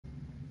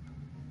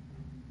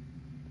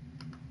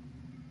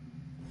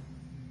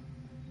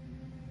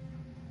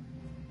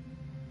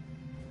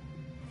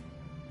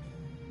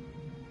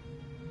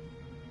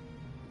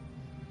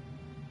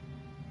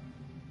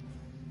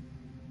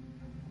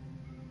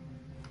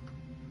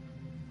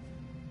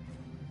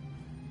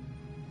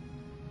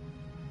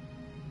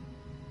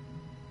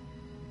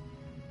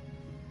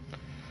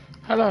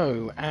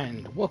Hello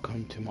and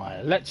welcome to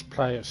my Let's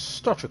Play of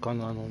Star Trek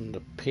Online on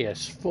the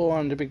PS4.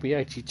 I'm the Big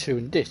B82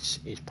 and this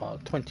is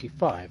part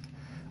 25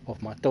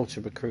 of my Delta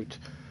Recruit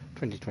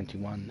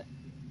 2021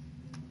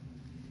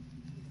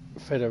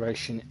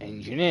 Federation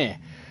Engineer.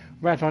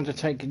 We're about to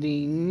undertake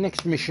the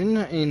next mission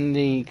in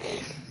the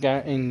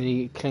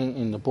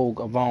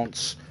Borg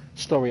Advance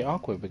Story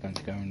Arc, where we're going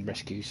to go and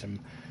rescue some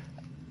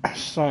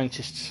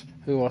scientists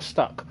who are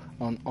stuck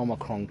on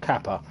Omicron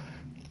Kappa,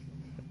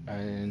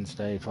 and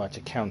they try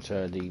to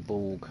counter the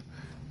Borg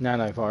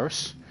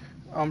nanovirus.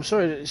 I'm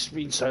sorry that it's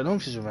been so long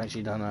since we've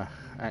actually done an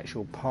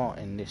actual part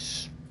in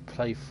this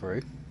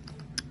playthrough,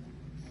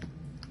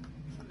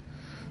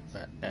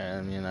 but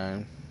you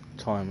know,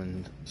 time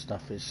and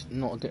stuff is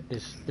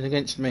it's been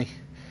against me,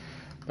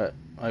 but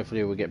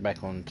hopefully we'll get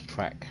back on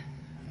track,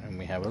 and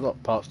we have a lot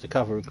of parts to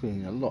cover,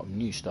 including a lot of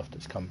new stuff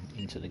that's come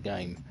into the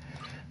game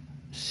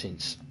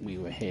since we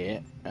were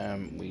here.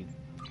 We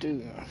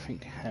do, I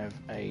think, have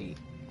a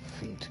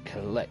thing to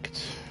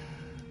collect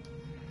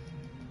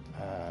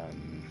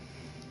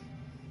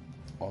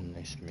on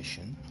this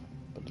mission,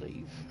 I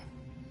believe.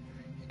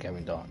 Go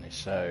in darkness,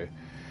 so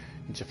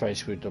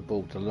interface with the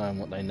Borg to learn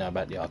what they know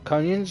about the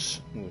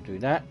Arconians. We'll do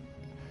that.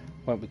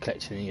 Won't be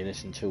collecting any of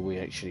this until we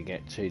actually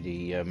get to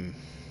the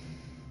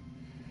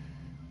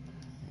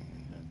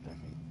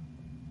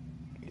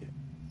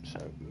so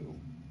we'll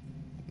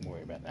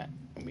worry about that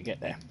when we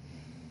get there.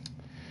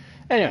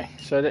 Anyway,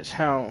 so that's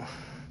how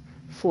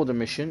for the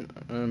mission.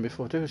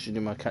 Before I do, I should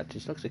do my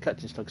captain's log. So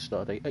captain's log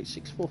Stardate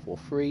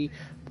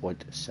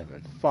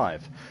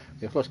 86443.75.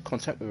 We have lost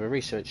contact with a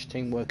research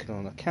team working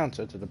on a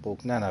counter to the Borg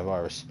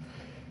nanovirus.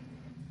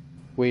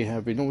 We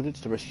have been ordered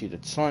to rescue the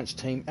science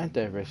team and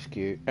their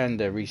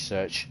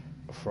research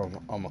from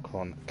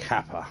Omicron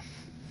Kappa.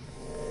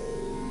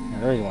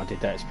 Now, the reason why I did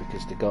that is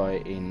because the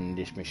guy in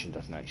this mission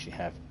doesn't actually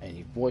have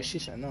any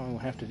voices, and I will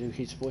have to do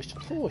his voice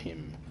for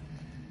him.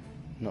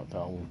 Not that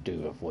I will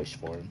do a voice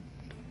for him.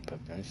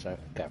 So,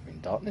 gathering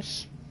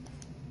darkness.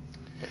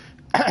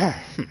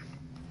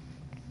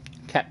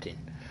 Captain,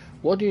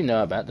 what do you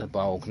know about the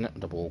Borg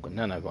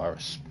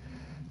nanovirus?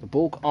 The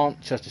Borg aren't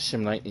just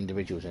assimilate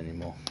individuals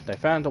anymore. They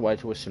found a way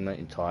to assimilate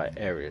entire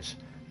areas.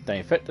 They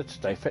infect the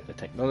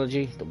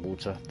technology, the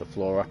water, the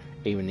flora,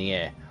 even the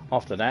air.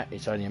 After that,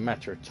 it's only a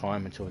matter of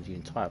time until the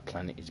entire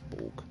planet is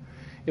Borg.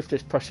 If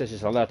this process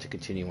is allowed to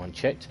continue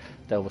unchecked,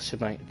 they'll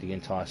assimilate the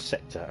entire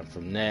sector, and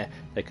from there,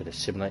 they could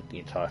assimilate the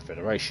entire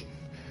Federation.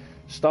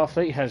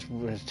 Starfleet has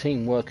a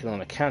team working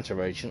on a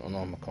counter agent on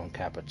Omicron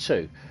Kappa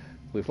 2.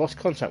 We've lost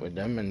contact with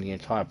them and with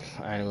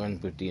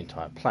the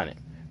entire planet.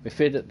 We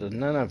fear that the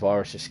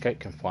nanovirus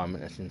escaped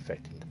confinement is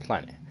infecting the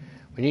planet.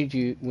 We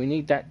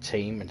need that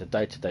team and the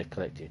data they've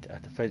collected. Our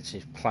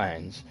defensive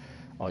plans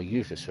are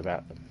useless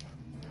without them.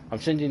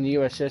 I'm sending the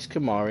USS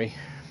Kamari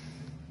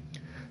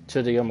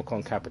to the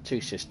Omicron Kappa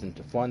 2 system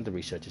to find the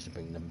researchers and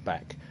bring them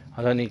back.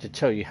 I don't need to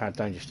tell you how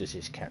dangerous this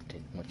is,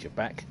 Captain. Watch your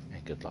back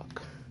and good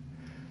luck.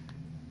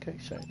 Okay,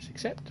 so let's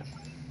accept,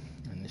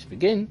 and let's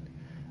begin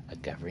a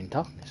gathering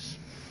darkness.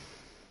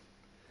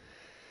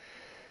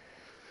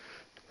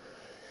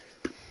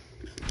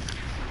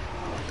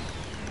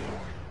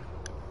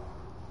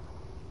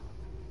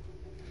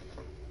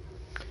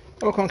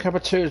 Omicron Kappa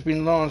 2 has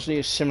been largely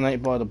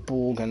assimilated by the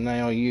Borg, and they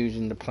are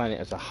using the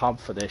planet as a hub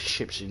for their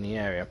ships in the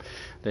area.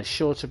 They're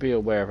sure to be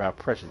aware of our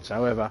presence.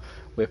 However,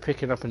 we're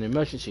picking up an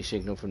emergency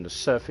signal from the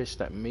surface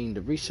that means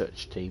the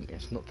research team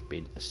has not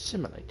been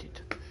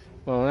assimilated.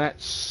 Well,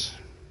 that's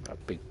a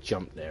big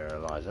jump there,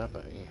 Eliza.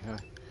 But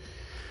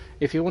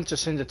if you want to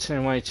send an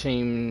away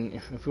team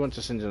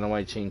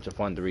to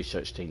find the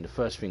research team, the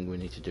first thing we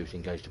need to do is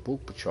engage the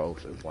Borg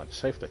patrols and find a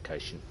safe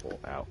location for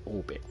our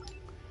orbit.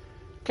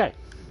 Okay,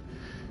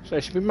 so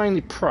it should be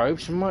mainly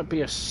probes. There might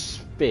be a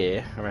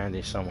sphere around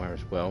here somewhere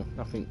as well.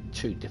 Nothing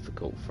too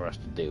difficult for us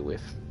to deal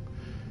with.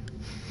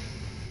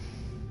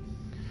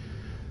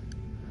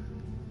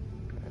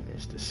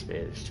 There's the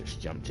sphere that's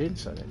just jumped in,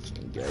 so let's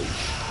engage.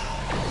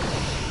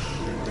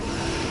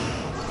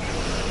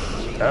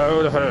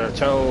 Tell the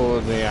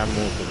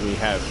animals that we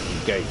have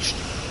engaged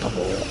the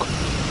Borg.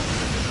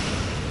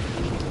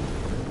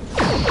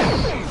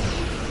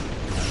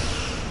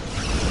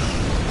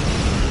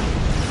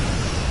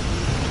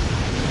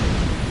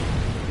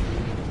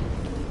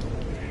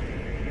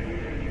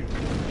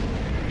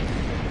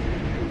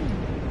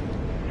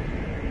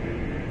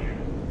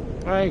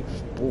 Right,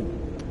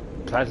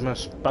 plasma,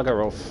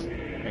 bugger off.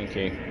 Thank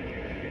you.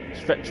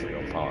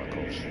 Spectral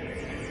particles.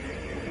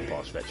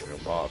 Spectral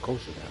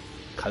particles without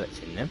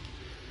collecting them.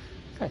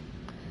 Okay.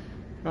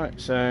 Right,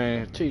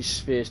 so 2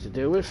 spheres to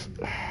deal with.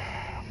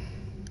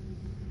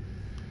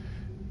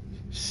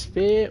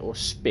 Sphere or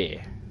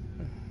spear?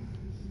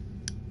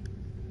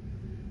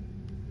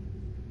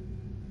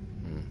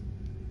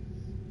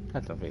 I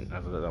don't think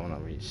that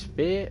one really.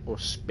 Spear or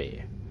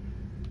spear?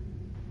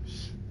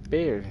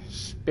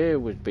 Spear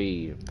would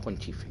be a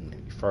pointy thing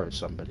that you throw at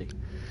somebody.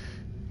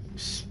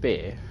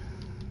 Spear,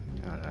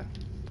 I don't know.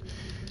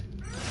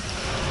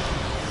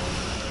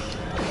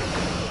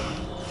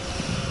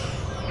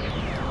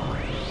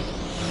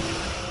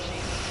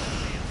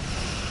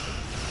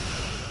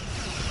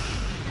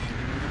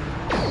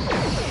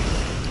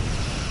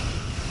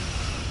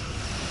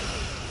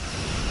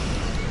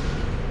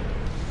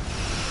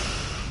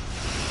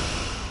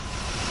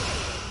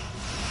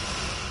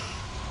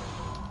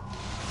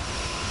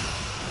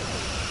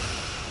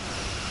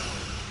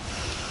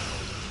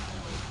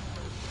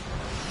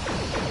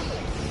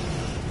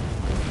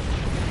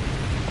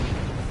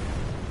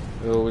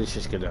 Oh, this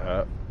is gonna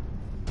hurt.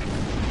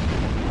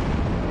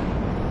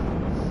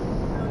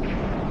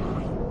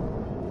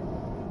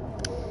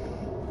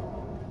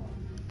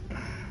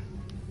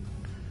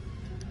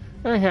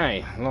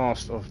 Okay,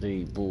 last of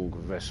the Borg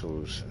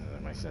vessels.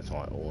 That makes that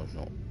title. It's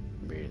not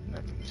really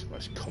it's the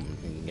most common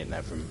thing you can get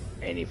that from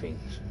anything.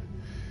 So.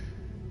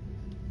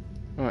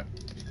 Alright,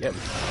 yep.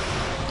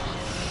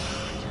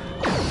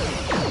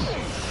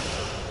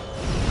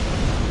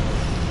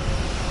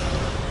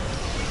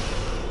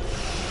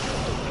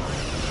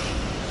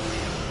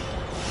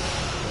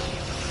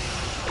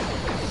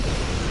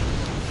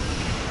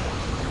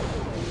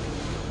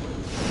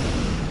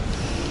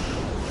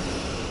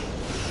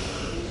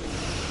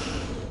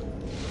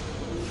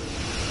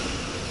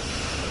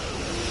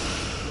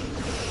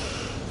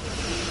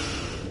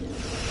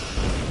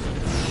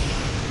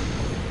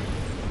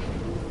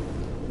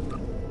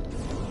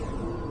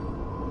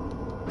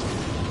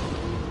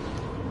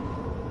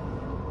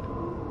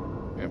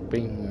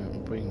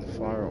 Being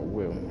fire at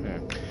will.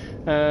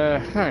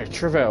 Yeah.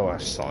 Travell,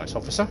 science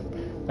officer.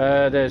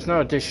 There's no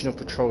additional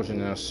patrols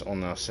on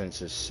our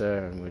sensors,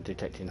 sir, and we're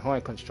detecting high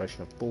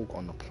concentration of Borg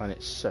on the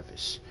planet's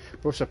surface.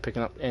 We're also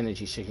picking up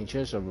energy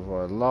signatures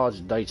over a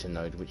large data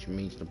node, which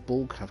means the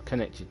Borg have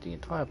connected the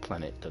entire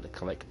planet to the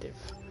collective.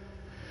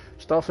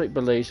 Starfleet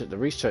believes that the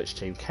research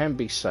team can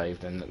be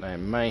saved and that they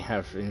may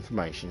have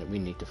information that we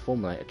need to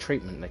formulate a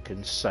treatment that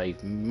can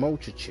save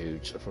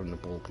multitudes from the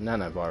Borg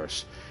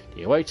nanovirus.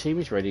 The away team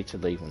is ready to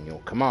leave on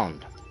your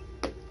command.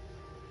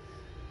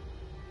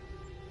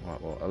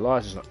 Right, well,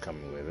 Eliza's not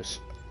coming with us.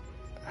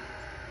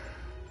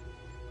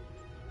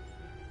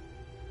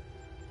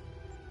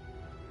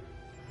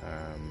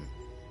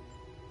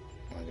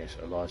 I guess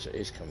Eliza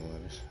is coming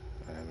with us.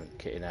 I haven't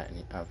kitted out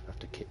any. I have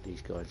to kit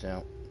these guys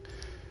out.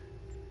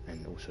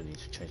 And also need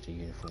to change the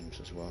uniforms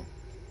as well.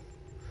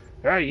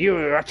 Hey,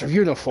 you're out of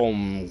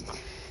uniform!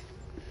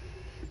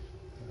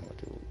 I'll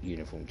do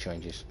uniform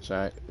changes.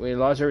 So,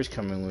 Eliza is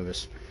coming with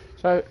us.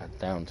 So,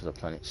 down to the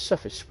planet's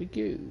surface we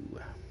go.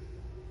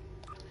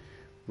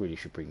 Really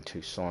should bring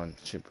two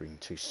science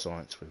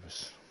with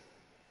us.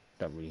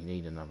 Don't really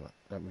need another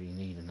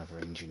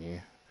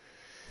engineer.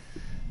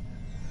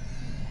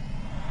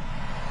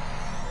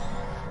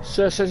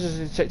 Sir, sensors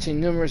are detecting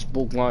numerous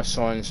Borg life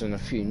signs and a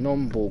few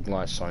non-Borg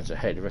life signs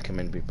ahead.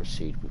 Recommend we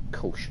proceed with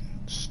caution.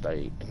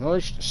 Stay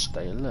acknowledged,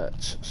 stay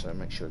alert. So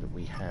make sure that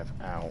we have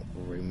our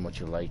room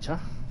modulator,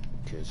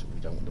 because we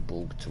don't want the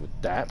Borg to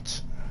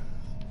adapt.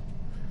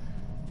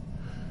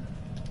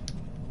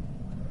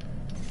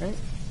 Okay.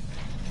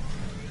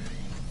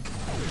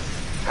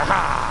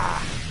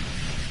 Ha-ha!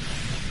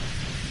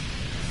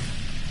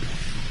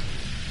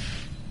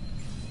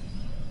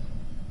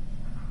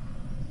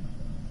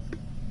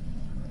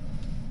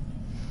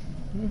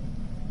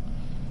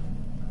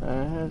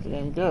 How's the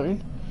game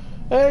going?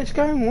 It's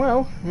going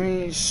well. I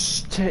mean,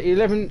 it's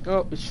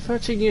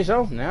 13 years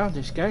old now,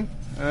 this game.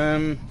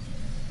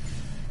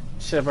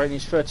 Celebrating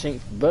his 13th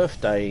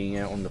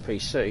birthday on the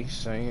PC,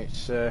 so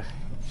it's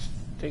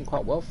doing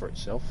quite well for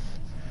itself.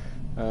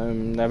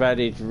 They've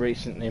added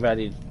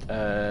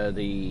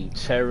the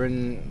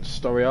Terran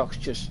story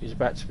arc is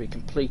about to be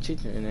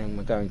completed, and then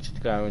we're going to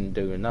go and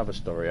do another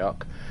story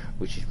arc,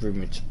 which is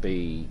rumoured to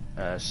be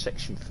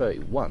Section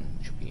 31,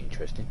 which will be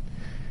interesting.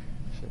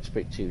 So let's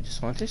speak to the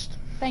scientist.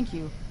 Thank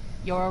you.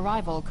 Your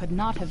arrival could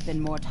not have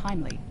been more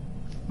timely.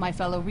 My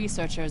fellow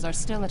researchers are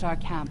still at our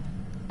camp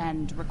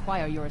and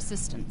require your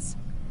assistance.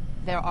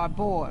 There are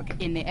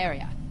Borg in the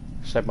area.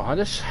 Stay behind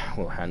us.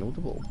 We'll handle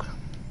the Borg.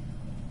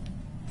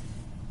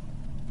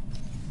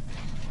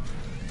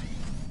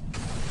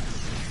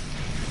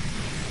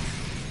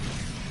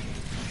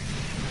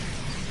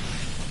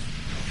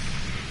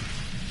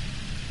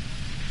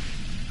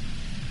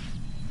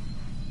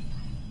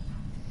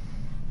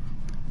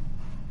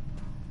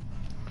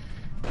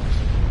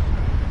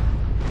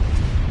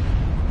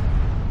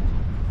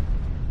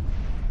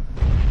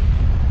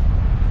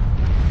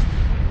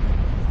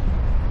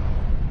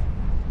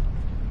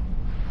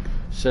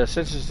 So,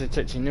 sensors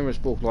detecting numerous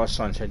Borg life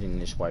signs heading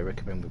this way.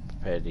 Recommend we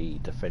prepare to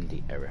defend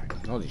the area.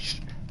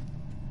 Acknowledged.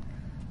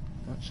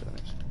 Right, so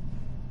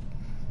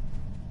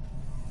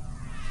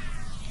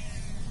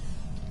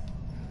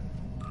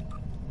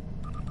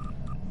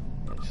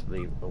let's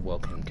leave a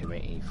welcome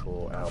committee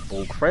for our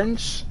Borg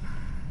friends.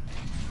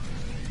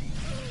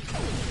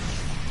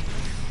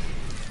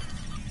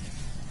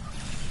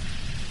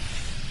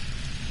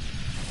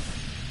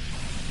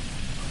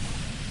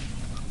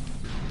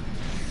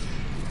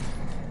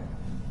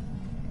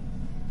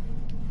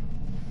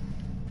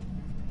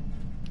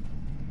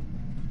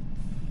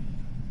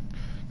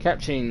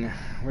 Captain,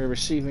 we're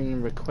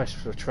receiving requests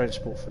for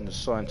transport from the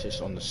scientists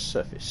on the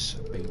surface.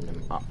 Beam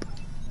them up.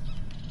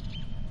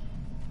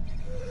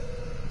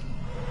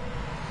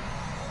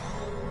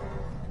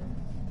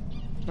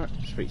 Right,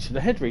 speak to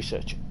the head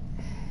researcher.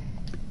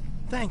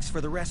 Thanks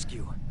for the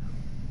rescue.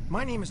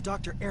 My name is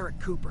Dr. Eric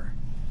Cooper.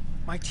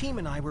 My team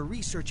and I were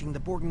researching the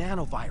Borg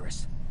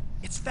nanovirus.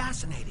 It's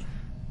fascinating.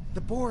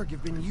 The Borg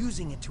have been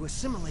using it to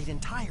assimilate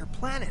entire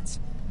planets.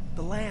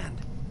 The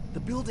land, The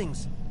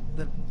buildings,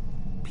 the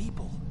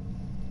people.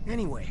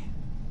 Anyway,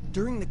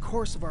 during the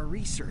course of our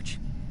research,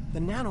 the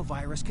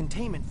nanovirus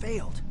containment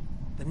failed.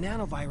 The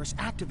nanovirus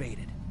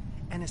activated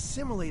and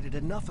assimilated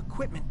enough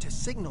equipment to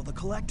signal the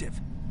collective.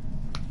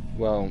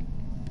 Well,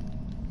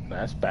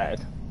 that's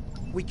bad.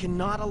 We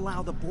cannot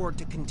allow the Borg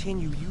to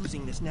continue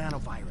using this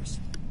nanovirus.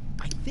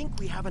 I think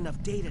we have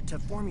enough data to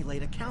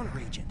formulate a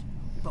counteragent,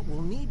 but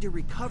we'll need to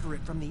recover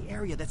it from the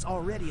area that's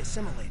already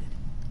assimilated.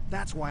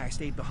 That's why I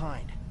stayed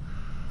behind.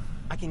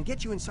 I can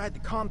get you inside the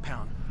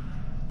compound,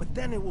 but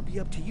then it will be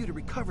up to you to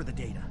recover the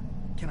data.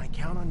 Can I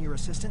count on your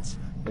assistance?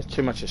 There's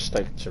too much at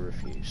stake to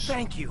refuse.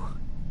 Thank you.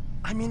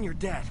 I'm in your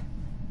debt,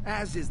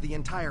 as is the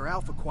entire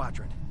Alpha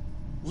Quadrant.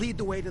 Lead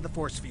the way to the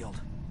force field.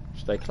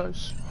 Stay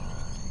close.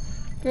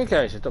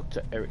 Okay, so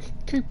Dr. Eric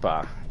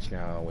Cooper is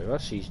now with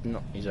us. He's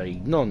a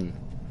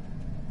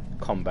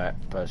non-combat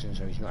person,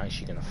 so he's not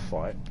actually going to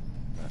fight.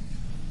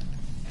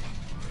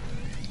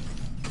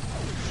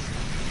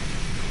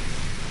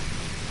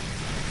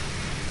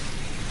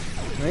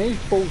 Now, these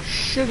balls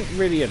shouldn't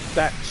really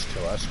adapt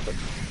to us, but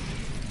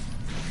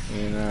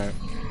you know,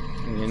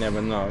 you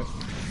never know.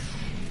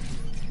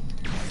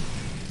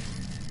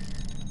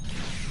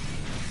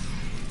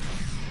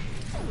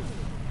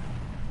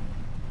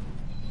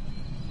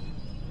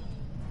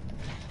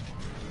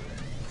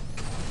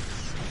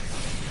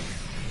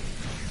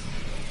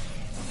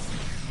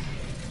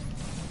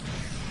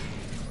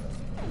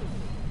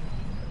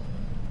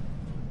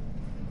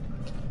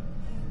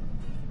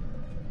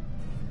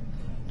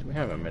 We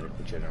have a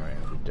medical generator,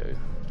 we do.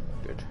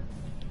 Good.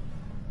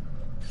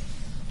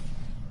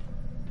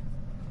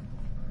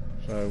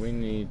 So we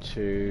need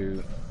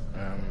to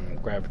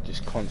grab this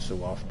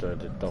console after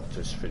the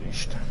doctor's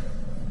finished.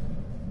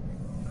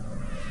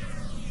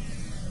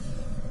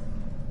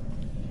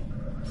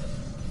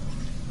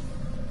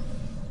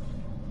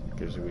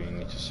 Because we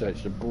need to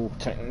search the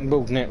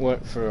Borg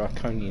network for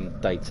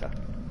Arconian data.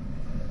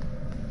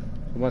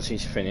 Once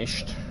he's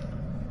finished,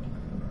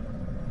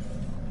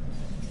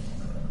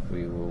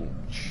 we will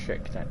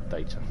check that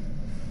data.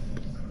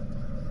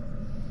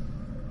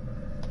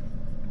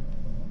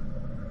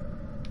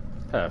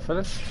 Hello,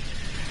 fellas.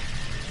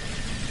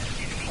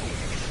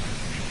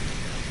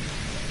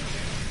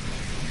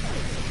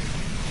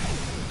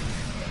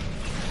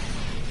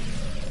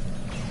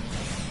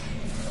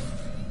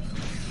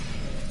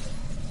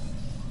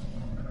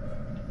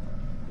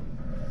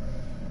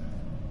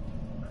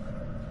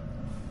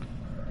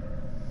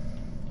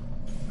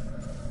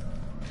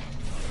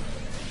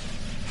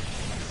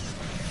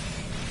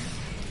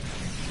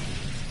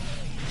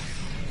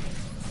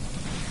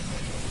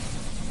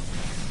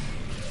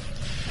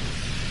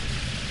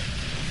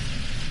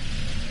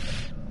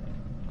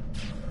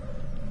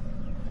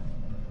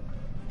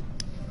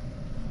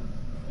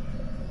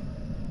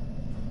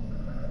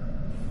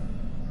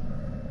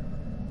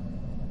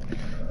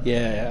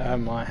 Yeah,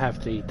 I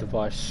have the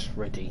device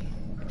ready,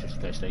 just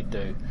in case they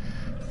do.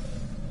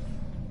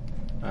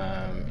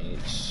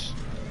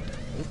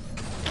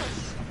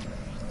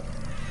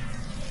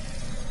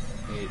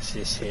 It's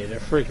this here, the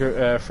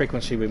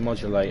frequency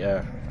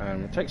remodulator.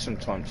 It takes some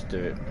time to do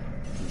it.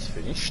 He's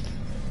finished.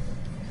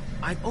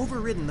 I've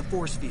overridden the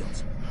force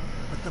fields,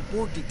 but the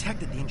Borg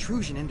detected the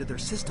intrusion into their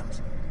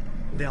systems.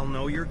 They'll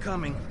know you're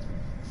coming.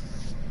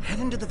 Head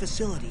into the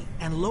facility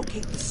and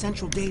locate the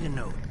central data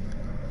node.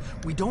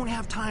 We don't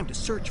have time to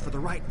search for the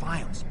right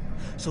files,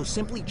 so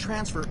simply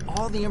transfer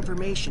all the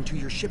information to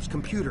your ship's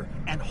computer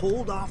and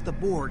hold off the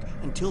Borg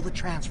until the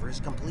transfer is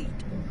complete.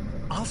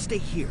 I'll stay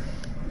here.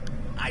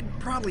 I'd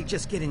probably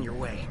just get in your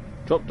way.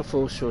 Drop the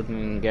force field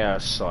and get out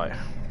of sight.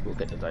 We'll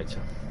get the data.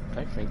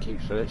 Okay, thank you.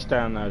 So let's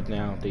download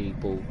now the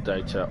Borg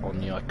data on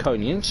the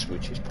Iconians,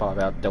 which is part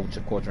of our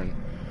Delta Quadrant.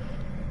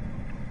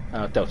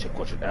 Our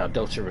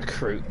Delta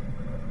Recruit.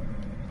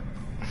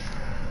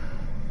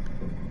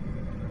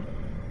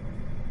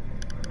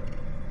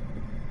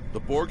 The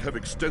Borg have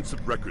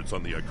extensive records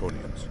on the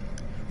Iconians,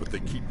 but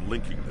they keep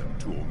linking them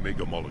to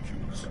Omega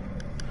molecules.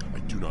 I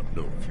do not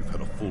know if you've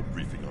had a full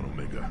briefing on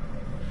Omega,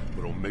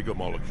 but Omega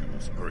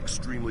molecules are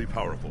extremely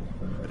powerful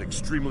and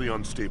extremely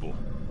unstable.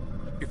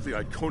 If the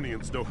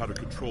Iconians know how to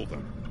control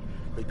them,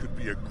 they could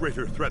be a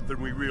greater threat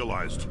than we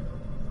realized.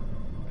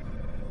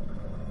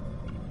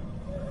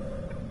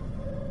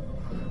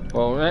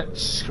 Well,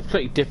 that's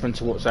completely different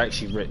to what's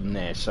actually written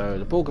there. So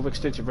the Borg have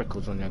extensive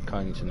records on the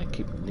Iconians and they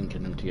keep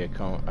linking them to the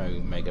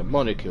Omega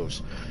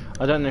molecules.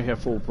 I don't know if you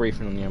have full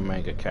briefing on the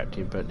Omega,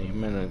 Captain, but the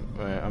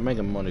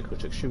Omega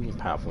molecules are extremely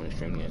powerful and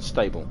extremely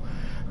unstable.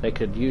 They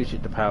could use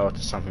it to power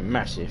to something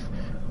massive,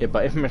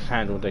 but if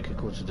mishandled, they could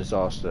cause a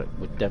disaster that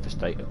would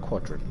devastate a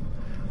quadrant.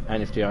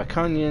 And if the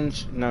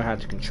Iconians know how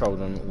to control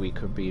them, we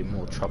could be in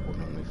more trouble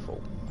than we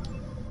thought.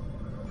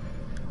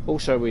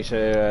 Also, we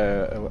say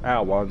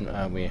our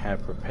one we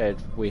have prepared.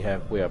 We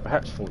are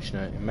perhaps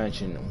fortunate.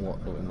 Imagine what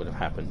would have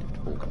happened if the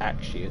Borg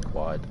actually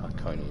acquired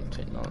Iconian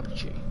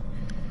technology.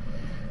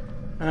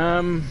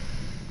 Well,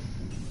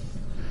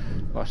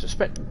 I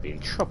suspect we'd be in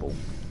trouble.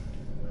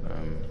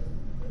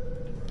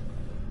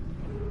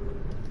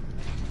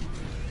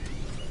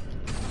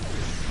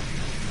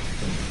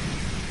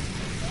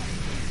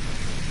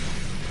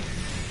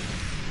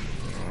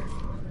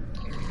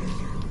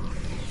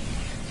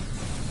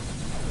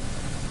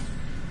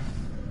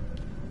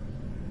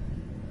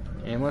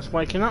 else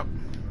waking up?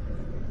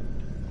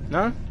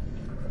 No?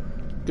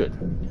 Good.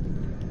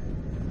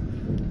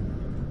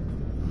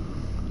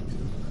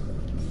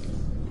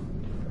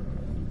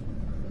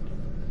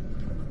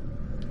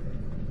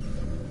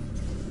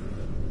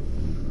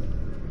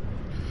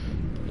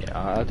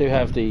 Yeah, I do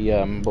have the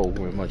Borg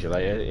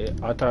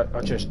remodulator. I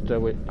just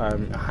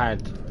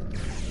had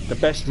the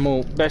best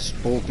Borg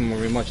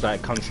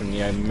remodulator comes from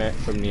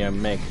the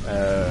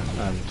Omega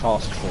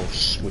Task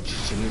Force, which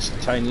is an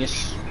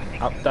instantaneous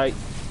update,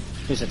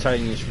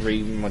 instantaneous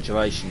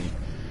remodulation.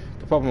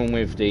 The problem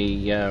with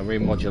the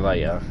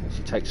remodulator is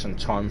it takes some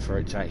time for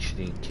it to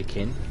actually kick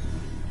in.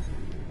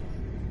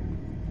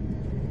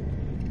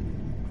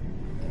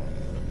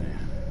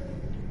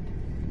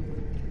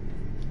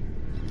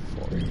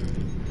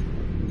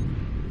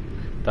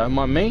 Don't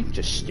mind me,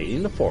 just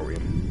stealing the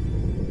thorium.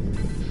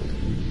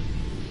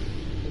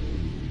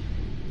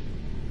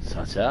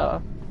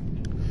 Ta-ta.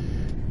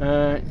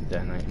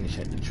 Then I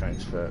initiate the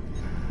transfer.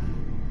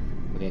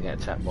 We're gonna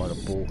get attacked by the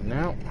Borg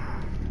now.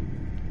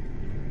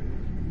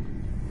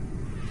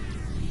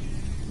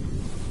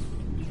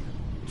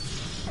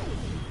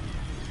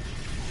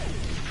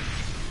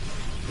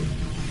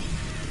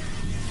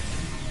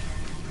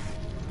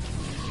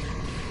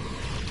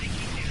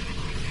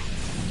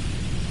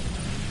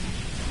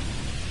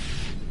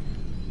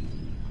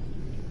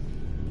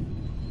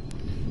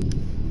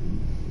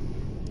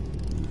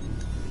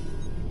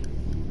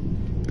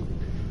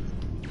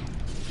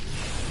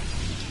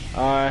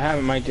 I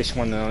haven't made this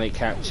one an elite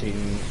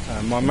captain.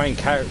 My main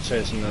character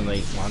is an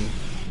elite one.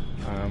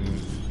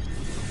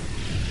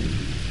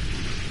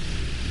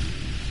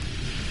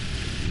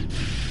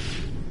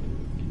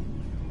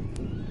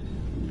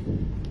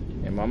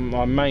 Yeah, my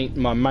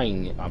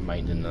main I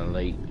made an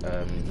elite.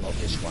 Not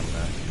this one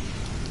though.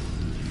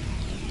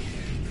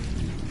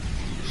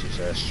 This is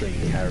a string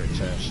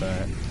character, so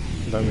I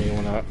don't really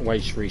want to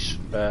waste resources.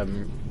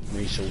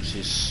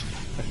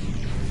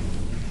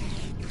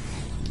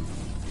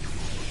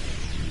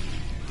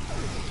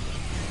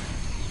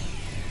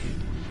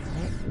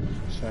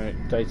 So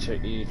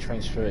data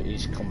transfer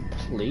is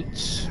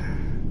complete.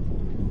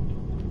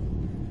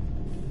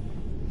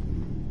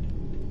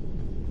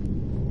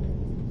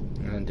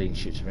 Landing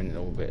ships have entered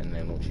orbit and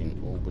they're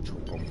launching orbital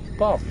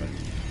bombardment.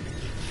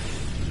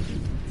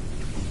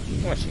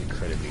 That's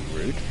incredibly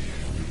rude.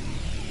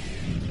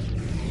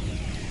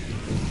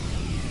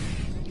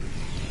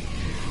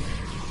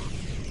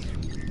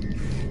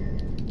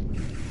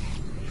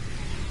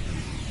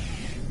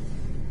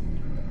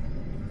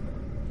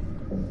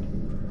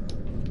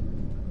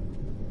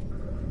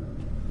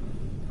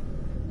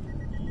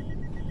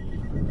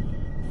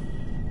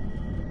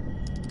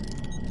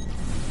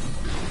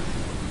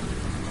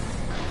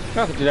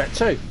 I could do that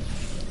too.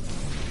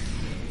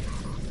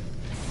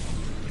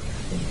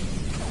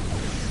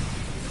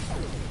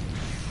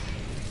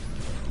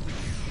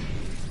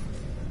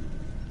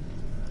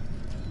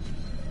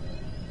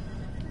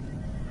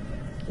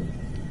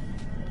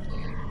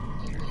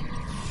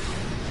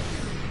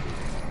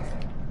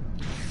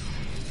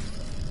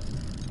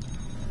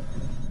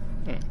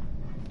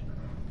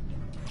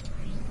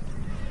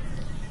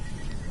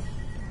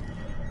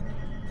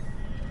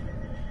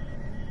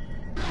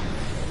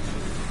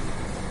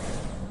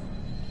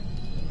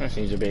 That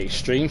seems a bit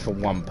extreme for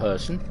one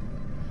person.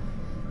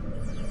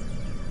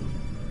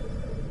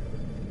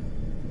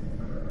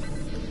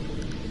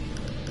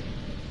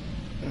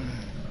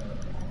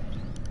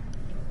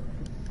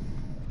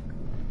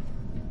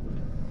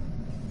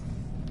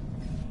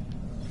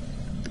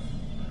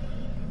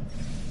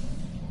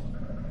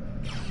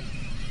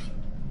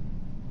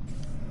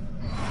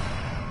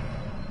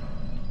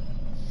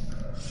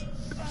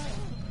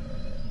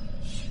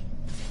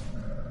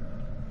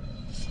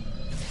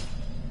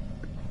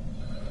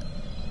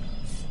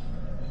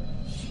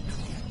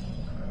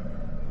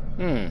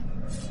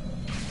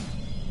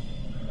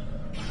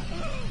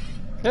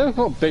 They look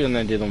a lot bigger than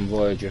they did on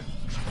Voyager.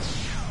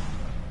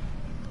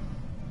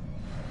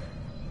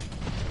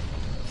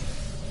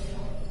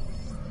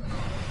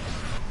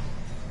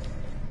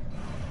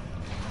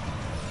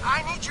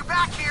 I need you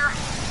back here.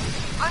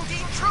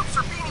 Undine troops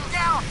are beaming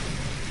down.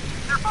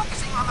 They're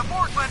focusing on the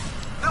Borg, but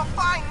they'll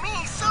find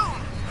me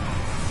soon.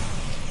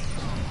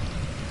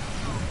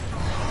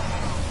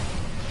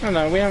 I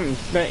know, we haven't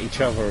met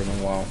each other in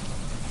a while.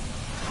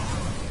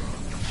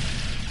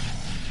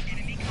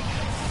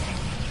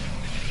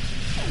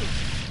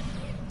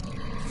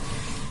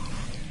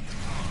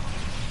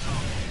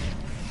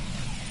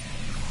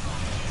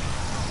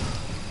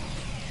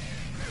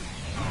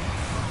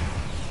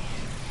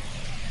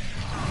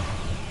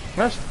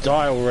 Let's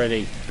die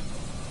already.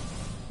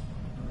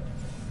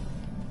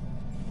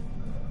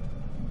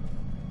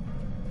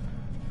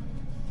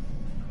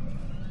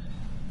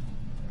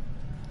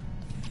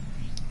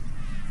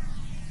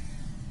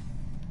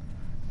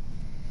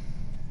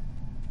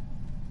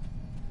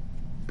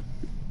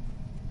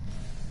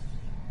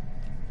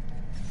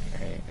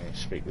 Okay, let's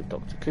speak with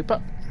Dr.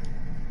 Cooper.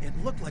 It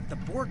looked like the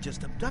Borg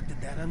just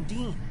abducted that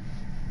Undine.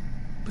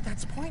 But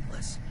that's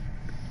pointless.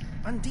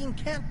 Undine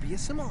can't be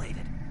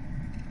assimilated.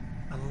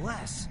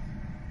 Unless...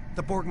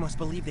 the Borg must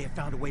believe they have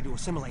found a way to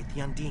assimilate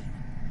the Undine.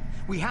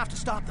 We have to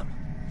stop them.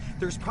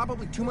 There's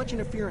probably too much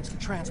interference to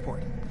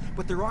transport,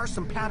 but there are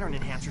some pattern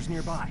enhancers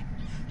nearby.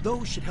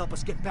 Those should help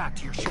us get back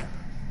to your ship.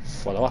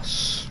 Follow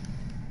us.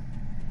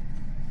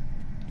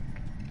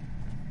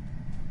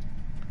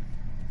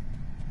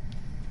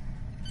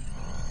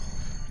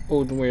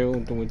 All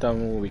we've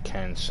done all we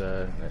can,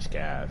 sir. Let's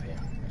get out of here.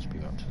 Let's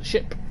bring up to the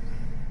ship.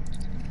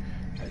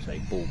 There's a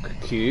Borg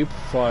cube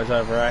flies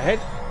over our head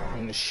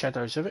in the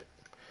shadows of it.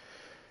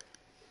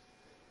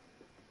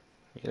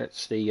 Yeah,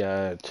 that's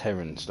the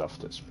Terran stuff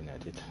that's been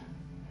added.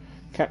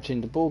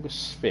 Captain, the Borg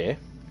sphere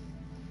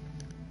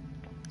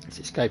is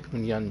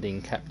escaping the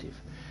Undine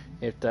captive.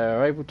 If they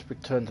are able to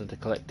return to the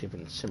collective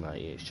and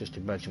assimilate it, just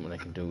imagine what they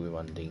can do with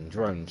Undine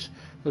drones.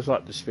 Looks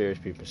like the sphere has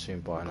been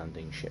pursued by an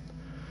Undine ship.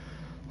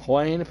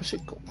 High in the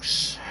pursuit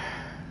course.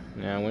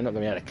 Now, we're not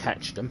going to be able to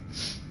catch them,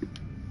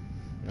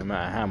 no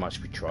matter how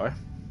much we try.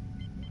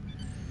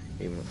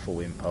 Even at full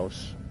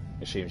impulse.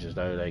 It seems as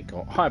though they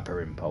got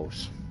hyper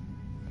impulse.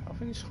 I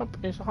think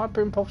it's a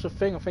hyper impulsive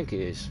thing. I think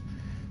it is.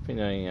 I think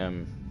they,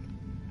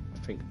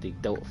 I think the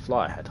Delta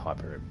Fly had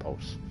hyper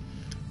impulse.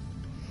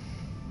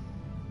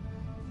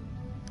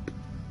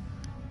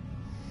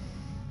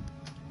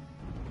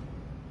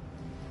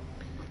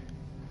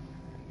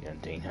 The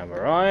Undine have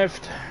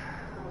arrived.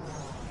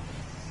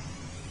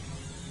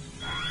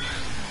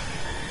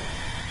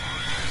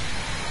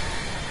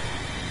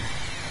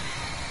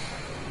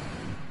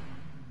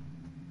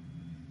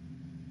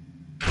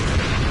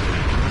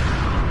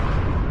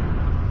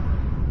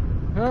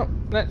 Well,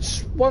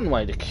 that's one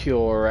way to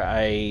cure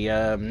a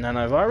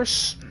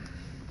nanovirus.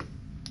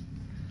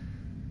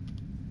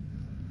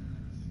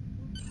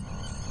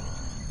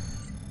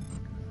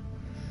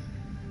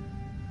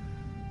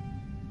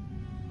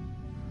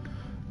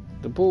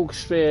 The Borg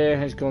sphere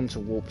has gone to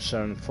warp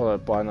zone,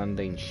 followed by an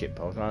Undine ship.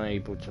 I was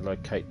unable to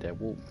locate their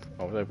warp.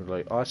 I was able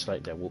to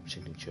isolate their warp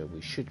signature.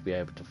 We should be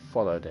able to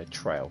follow their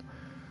trail.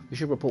 We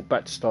should report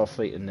back to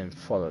Starfleet and then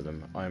follow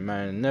them. I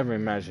never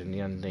imagined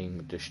the Undine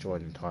would destroy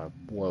an entire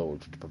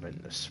world to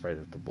prevent the spread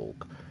of the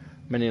Borg.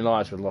 Many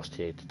lives were lost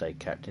here today,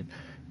 Captain.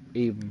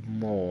 Even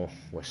more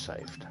were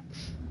saved.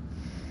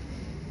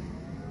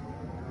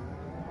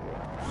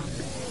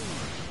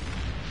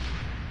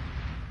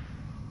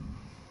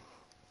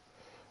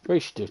 We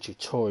should do a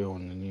tutorial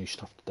on the new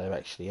stuff that they've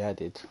actually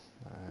added.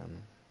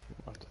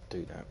 I'll have to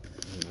do that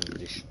in an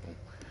additional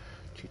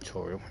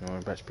tutorial when I'm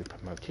about to be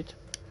promoted.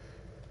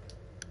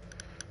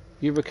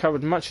 You've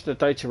recovered much of the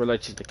data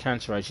related to the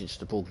counteragents to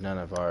the Borg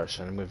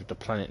nanovirus, and with the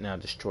planet now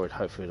destroyed,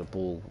 hopefully the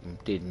Borg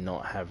did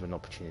not have an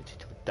opportunity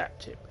to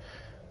adapt it.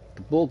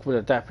 The Borg will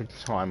adapt in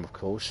time, of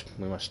course.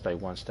 We must stay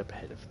one step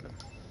ahead of them.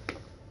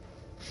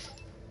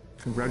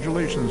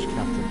 Congratulations,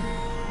 Captain.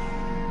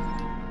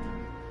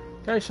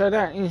 Okay, so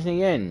that is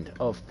the end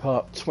of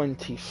part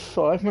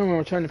 25. When we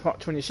return to part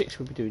 26,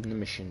 we'll be doing the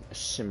mission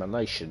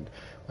Assimilation,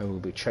 where we'll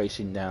be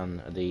chasing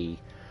down the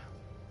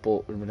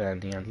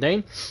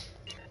Undine,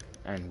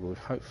 and we'll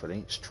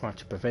hopefully try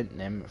to prevent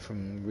them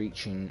from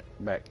reaching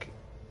back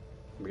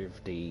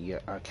with the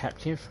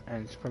captive,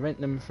 and to prevent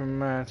them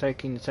from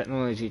taking the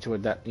technology to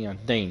adapt the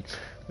Undine,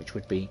 which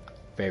would be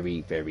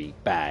very, very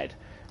bad.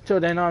 Until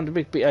then, I'm the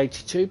Big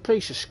B82.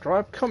 Please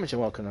subscribe, comments are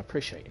welcome. I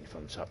appreciate any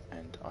thumbs up,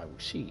 and I will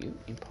see you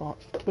in part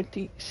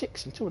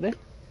 26. Until then,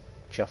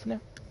 ciao for now.